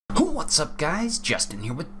What's up guys, Justin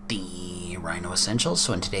here with the Rhino Essentials.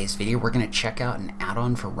 So in today's video we're going to check out an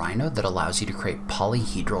add-on for Rhino that allows you to create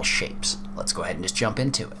polyhedral shapes. Let's go ahead and just jump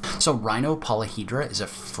into it. So RhinoPolyhedra is a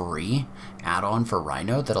free add-on for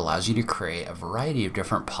Rhino that allows you to create a variety of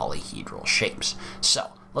different polyhedral shapes.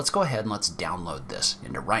 So let's go ahead and let's download this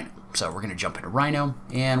into Rhino. So we're going to jump into Rhino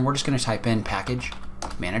and we're just going to type in package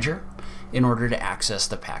manager in order to access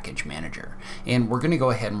the package manager. And we're going to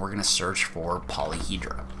go ahead and we're going to search for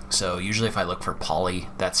polyhedra. So usually if I look for poly,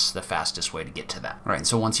 that's the fastest way to get to that. All right,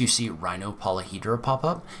 so once you see RhinoPolyhedra pop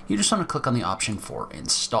up, you just want to click on the option for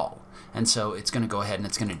install. And so it's going to go ahead and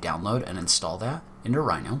it's going to download and install that into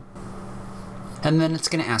Rhino. And then it's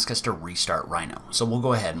going to ask us to restart Rhino. So we'll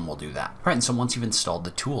go ahead and we'll do that. All right, and so once you've installed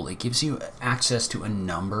the tool, it gives you access to a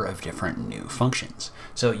number of different new functions.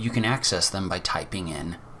 So you can access them by typing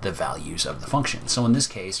in the values of the function. So in this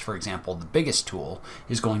case, for example, the biggest tool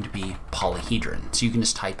is going to be polyhedron. So you can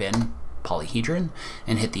just type in polyhedron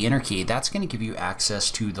and hit the enter key. That's going to give you access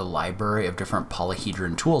to the library of different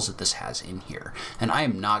polyhedron tools that this has in here. And I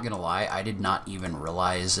am not going to lie, I did not even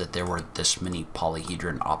realize that there were this many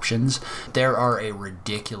polyhedron options. There are a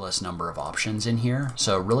ridiculous number of options in here.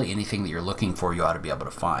 So really anything that you're looking for, you ought to be able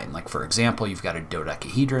to find. Like for example, you've got a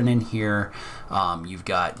dodecahedron in here. You've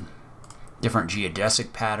got different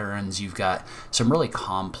geodesic patterns. You've got some really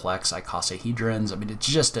complex icosahedrons. I mean, it's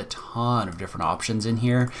just a ton of different options in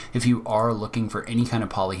here. If you are looking for any kind of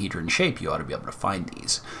polyhedron shape, you ought to be able to find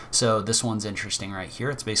these. So this one's interesting right here.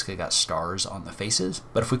 It's basically got stars on the faces.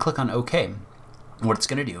 But if we click on OK, what it's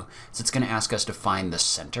going to do is it's going to ask us to find the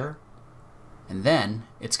center. And then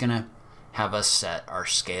it's going to have us set our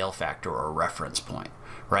scale factor or reference point.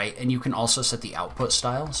 Right? And you can also set the output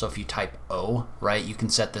style. So if you type O, right, you can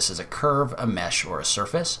set this as a curve, a mesh, or a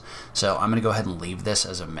surface. So I'm going to go ahead and leave this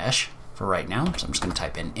as a mesh for right now. So I'm just going to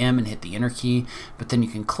type in M and hit the enter key, but then you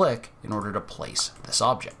can click in order to place this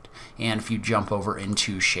object. And if you jump over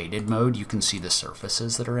into shaded mode, you can see the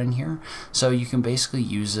surfaces that are in here. So you can basically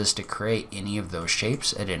use this to create any of those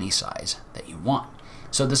shapes at any size that you want.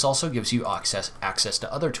 So this also gives you access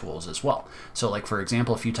to other tools as well. So like for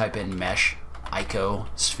example, if you type in MeshIcoSphere,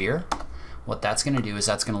 what that's going to do is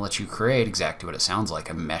that's going to let you create exactly what it sounds like,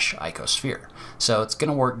 a MeshIcoSphere. So it's going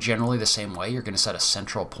to work generally the same way. You're going to set a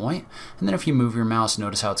central point, and then if you move your mouse,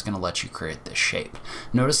 notice how it's going to let you create this shape.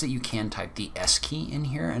 Notice that you can type the S key in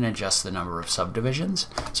here and adjust the number of subdivisions.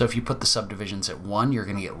 So if you put the subdivisions at 1, you're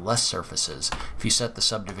going to get less surfaces. If you set the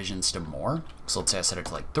subdivisions to more, so let's say I set it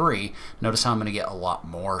to like 3, notice how I'm going to get a lot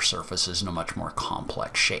more surfaces and a much more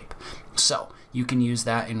complex shape. So you can use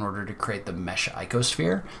that in order to create the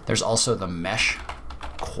MeshIcoSphere. There's also the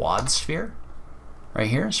MeshQuadSphere right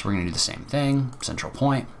here. So we're going to do the same thing, central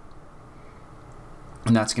point.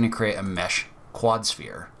 And that's going to create a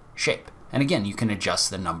MeshQuadSphere shape. And again, you can adjust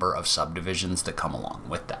the number of subdivisions that come along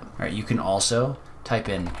with that. All right, you can also type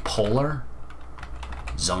in polar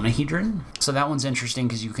Zonohedron. So that one's interesting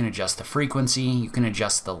because you can adjust the frequency, you can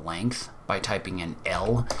adjust the length by typing in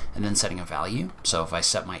L and then setting a value. So if I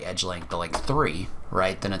set my edge length to like 3,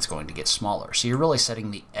 right, then it's going to get smaller. So you're really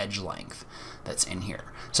setting the edge length that's in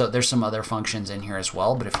here. So there's some other functions in here as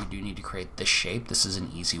well, but if you do need to create this shape, this is an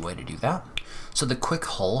easy way to do that. So the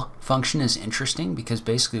QuickHull function is interesting because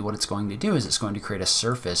basically what it's going to do is it's going to create a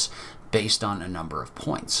surface based on a number of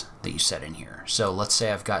points that you set in here. So let's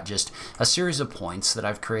say I've got just a series of points that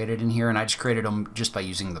I've created in here, and I just created them just by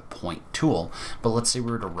using the point tool. But let's say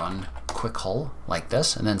we were to run QuickHull like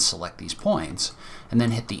this and then select these points and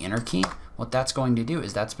then hit the enter key. What that's going to do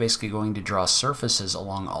is that's basically going to draw surfaces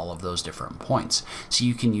along all of those different points. So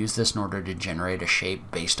you can use this in order to generate a shape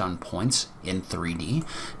based on points in 3D.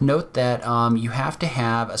 Note that you have to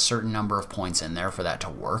have a certain number of points in there for that to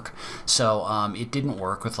work. So it didn't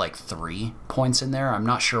work with like 3 points in there. I'm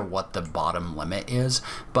not sure what the bottom limit is,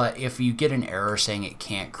 but if you get an error saying it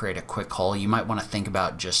can't create a QuickHull, you might want to think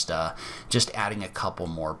about just adding a couple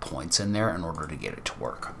more points in there in order to get it to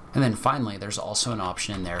work. And then finally, there's also an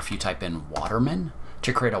option in there if you type in Waterman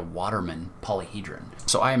to create a Waterman polyhedron.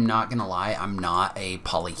 So I am not going to lie, I'm not a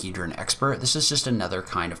polyhedron expert. This is just another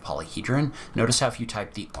kind of polyhedron. Notice how if you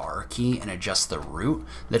type the R key and adjust the root,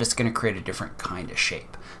 that it's going to create a different kind of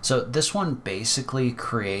shape. So this one basically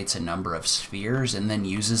creates a number of spheres and then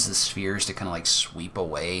uses the spheres to kind of like sweep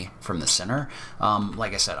away from the center.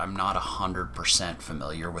 Like I said, I'm not 100%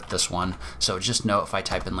 familiar with this one. So just know if I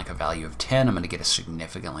type in like a value of 10, I'm going to get a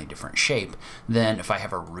significantly different shape than if I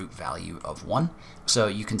have a root value of 1. So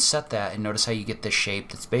you can set that and notice how you get this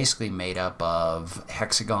shape that's basically made up of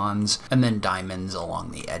hexagons and then diamonds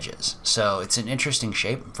along the edges. So it's an interesting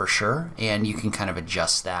shape for sure, and you can kind of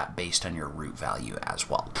adjust that based on your root value as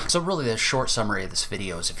well. So really the short summary of this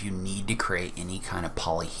video is if you need to create any kind of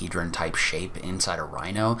polyhedron type shape inside a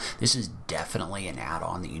Rhino, this is definitely an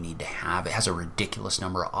add-on that you need to have. It has a ridiculous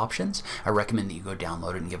number of options. I recommend that you go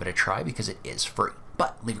download it and give it a try because it is free.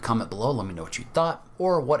 But leave a comment below, let me know what you thought,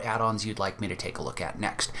 or what add-ons you'd like me to take a look at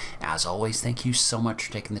next. As always, thank you so much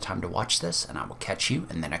for taking the time to watch this, and I will catch you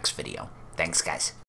in the next video. Thanks, guys.